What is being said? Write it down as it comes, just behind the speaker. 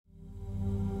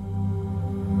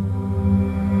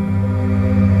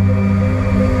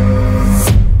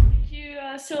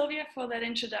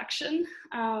introduction.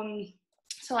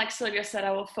 So like Sylvia said,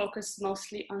 I will focus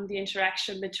mostly on the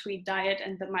interaction between diet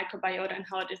and the microbiota and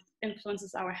how it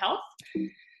influences our health.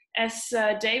 As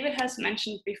David has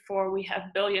mentioned before, we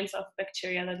have billions of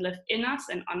bacteria that live in us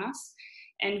and on us.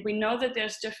 And we know that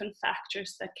there's different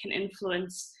factors that can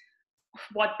influence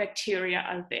what bacteria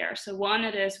are there. So one,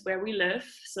 it is where we live.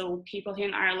 So people here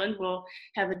in Ireland will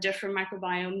have a different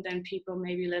microbiome than people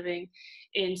maybe living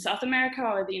in South America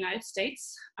or the United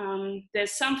States.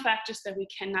 There's some factors that we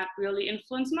cannot really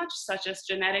influence much, such as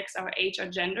genetics, our age or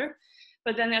gender.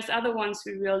 But then there's other ones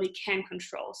we really can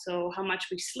control. So how much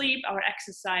we sleep, our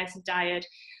exercise, diet,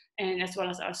 and as well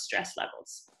as our stress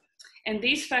levels. And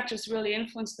these factors really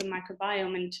influence the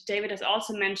microbiome. And David has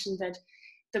also mentioned that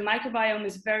the microbiome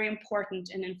is very important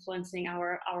in influencing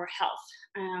our health.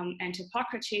 And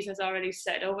Hippocrates has already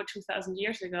said over 2,000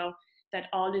 years ago that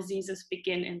all diseases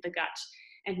begin in the gut.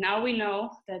 And now we know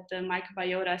that the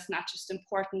microbiota is not just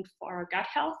important for our gut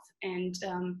health and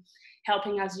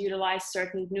helping us utilize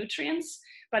certain nutrients,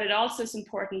 but it also is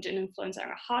important in influencing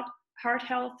our heart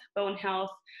health, bone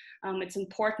health. It's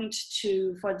important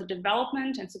for the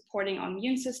development and supporting our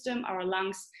immune system, our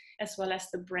lungs, as well as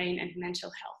the brain and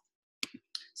mental health.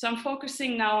 So I'm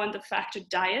focusing now on the factor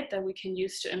diet that we can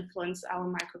use to influence our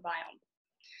microbiome.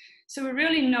 So we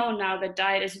really know now that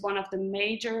diet is one of the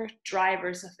major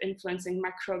drivers of influencing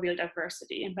microbial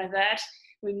diversity. And by that,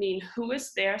 we mean who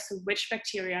is there, so which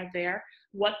bacteria are there,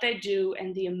 what they do,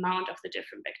 and the amount of the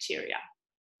different bacteria.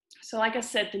 So like I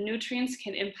said, the nutrients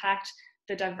can impact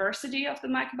the diversity of the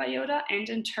microbiota, and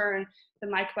in turn, the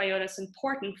microbiota is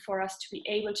important for us to be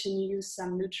able to use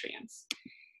some nutrients.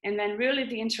 And then really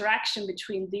the interaction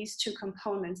between these two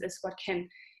components is what can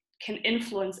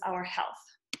influence our health.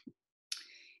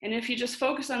 And if you just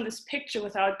focus on this picture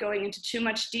without going into too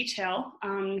much detail,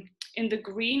 in the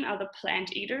green are the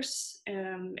plant eaters,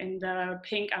 in the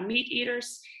pink are meat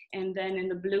eaters, and then in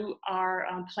the blue are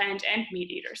plant and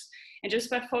meat eaters. And just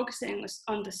by focusing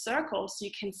on the circles,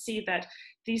 you can see that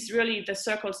the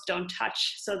circles don't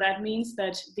touch. So that means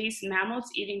that these mammals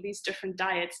eating these different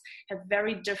diets have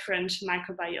very different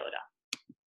microbiota.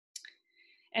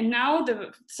 And now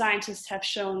the scientists have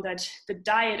shown that the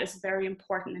diet is very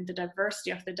important, and the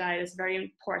diversity of the diet is very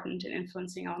important in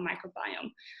influencing our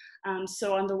microbiome.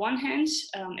 So on the one hand,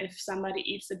 if somebody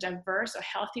eats a diverse or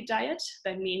healthy diet,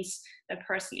 that means that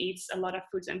person eats a lot of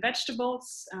fruits and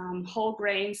vegetables, whole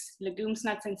grains, legumes,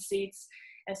 nuts, and seeds,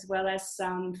 as well as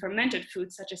some fermented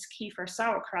foods such as kefir,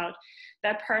 sauerkraut,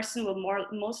 that person will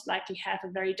most likely have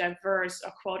a very diverse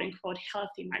or quote-unquote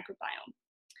healthy microbiome.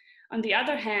 On the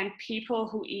other hand, people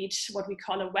who eat what we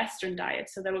call a Western diet,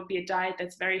 so that would be a diet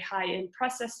that's very high in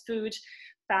processed food,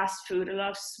 fast food, a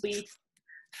lot of sweet,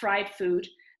 fried food,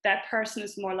 that person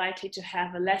is more likely to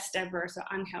have a less diverse or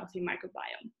unhealthy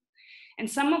microbiome. And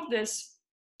some of this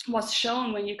was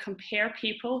shown when you compare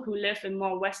people who live in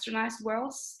more westernized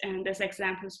worlds, and this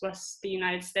example was the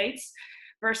United States,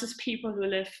 versus people who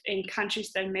live in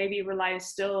countries that maybe rely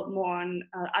still more on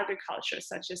agriculture,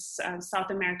 such as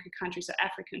South American countries or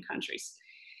African countries.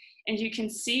 And you can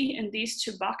see in these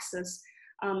two boxes,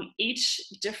 each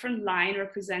different line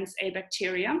represents a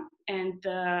bacteria, and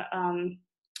the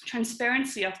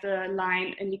transparency of the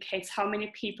line indicates how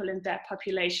many people in that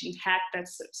population had that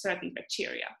certain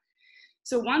bacteria.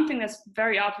 So one thing that's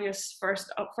very obvious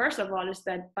first of all is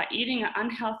that by eating an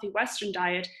unhealthy Western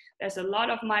diet, there's a lot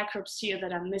of microbes here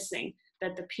that are missing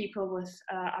that the people with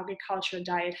agricultural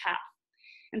diet have.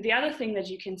 And the other thing that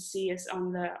you can see is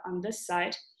on this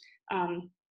side,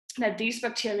 that these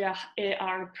bacteria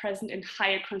are present in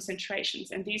higher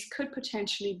concentrations, and these could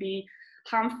potentially be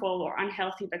harmful or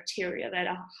unhealthy bacteria that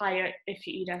are higher if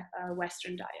you eat a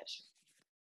Western diet.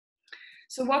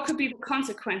 So what could be the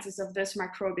consequences of this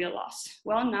microbial loss?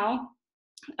 Well, now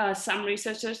some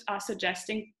researchers are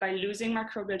suggesting by losing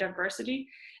microbial diversity,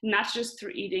 not just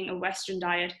through eating a Western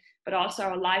diet, but also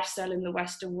our lifestyle in the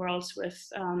Western world with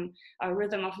a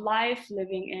rhythm of life,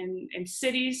 living in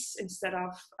cities instead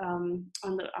of on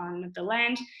the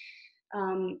land,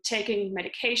 taking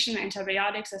medication,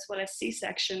 antibiotics, as well as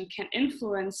C-section can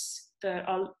influence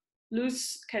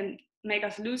can make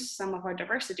us lose some of our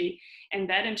diversity, and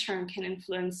that in turn can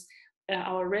influence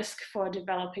our risk for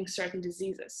developing certain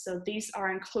diseases. So these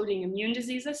are including immune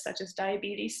diseases such as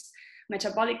diabetes,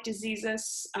 metabolic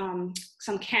diseases,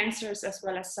 some cancers, as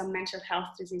well as some mental health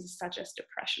diseases such as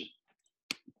depression.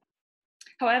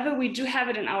 However, we do have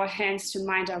it in our hands to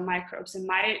mind our microbes, and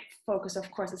my focus,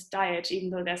 of course, is diet, even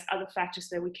though there's other factors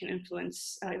that we can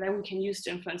influence, that we can use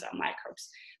to influence our microbes.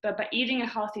 But by eating a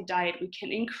healthy diet, we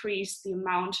can increase the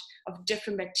amount of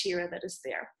different bacteria that is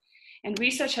there. And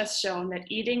research has shown that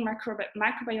eating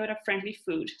microbiota-friendly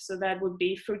food, so that would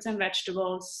be fruits and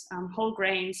vegetables, whole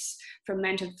grains,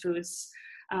 fermented foods,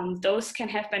 those can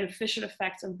have beneficial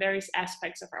effects on various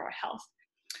aspects of our health.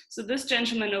 So this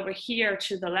gentleman over here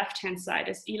to the left-hand side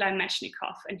is Eli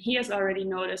Mechnikov, and he has already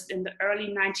noticed in the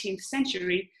early 19th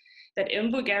century that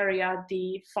in Bulgaria,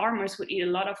 the farmers would eat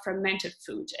a lot of fermented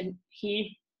food, and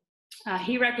he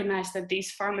recognized that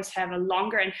these farmers have a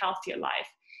longer and healthier life,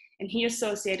 and he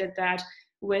associated that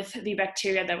with the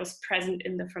bacteria that was present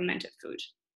in the fermented food.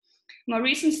 More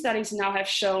recent studies now have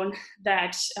shown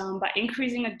that by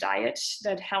increasing a diet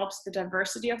that helps the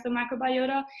diversity of the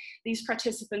microbiota, these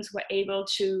participants were able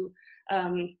to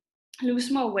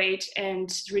lose more weight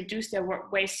and reduce their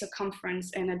waist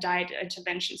circumference in a diet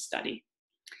intervention study.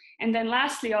 And then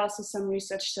lastly, also some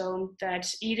research shown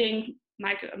that eating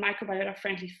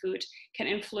microbiota-friendly food can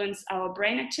influence our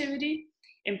brain activity,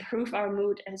 improve our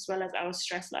mood, as well as our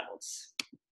stress levels.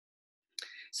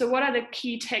 So what are the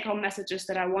key take-home messages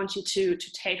that I want you to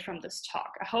take from this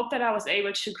talk? I hope that I was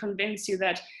able to convince you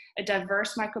that a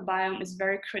diverse microbiome is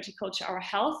very critical to our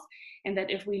health, and that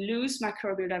if we lose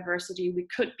microbial diversity, we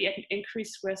could be at an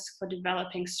increased risk for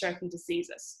developing certain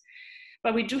diseases.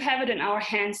 But we do have it in our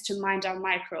hands to mind our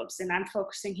microbes, and I'm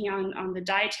focusing here on the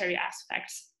dietary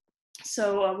aspects.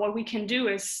 So what we can do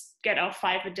is get our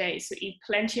 5 a day. So eat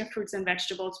plenty of fruits and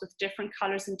vegetables with different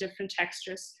colors and different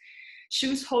textures.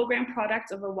 Choose whole grain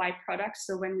products over white products.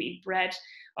 So when we eat bread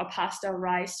or pasta or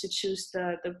rice, to choose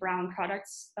the brown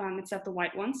products instead of the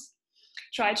white ones.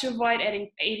 Try to avoid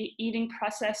eating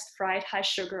processed, fried, high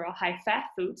sugar or high fat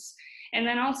foods. And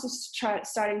then also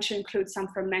starting to include some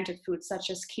fermented foods such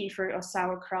as kefir or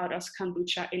sauerkraut or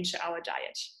kombucha into our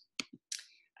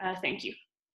diet. Thank you.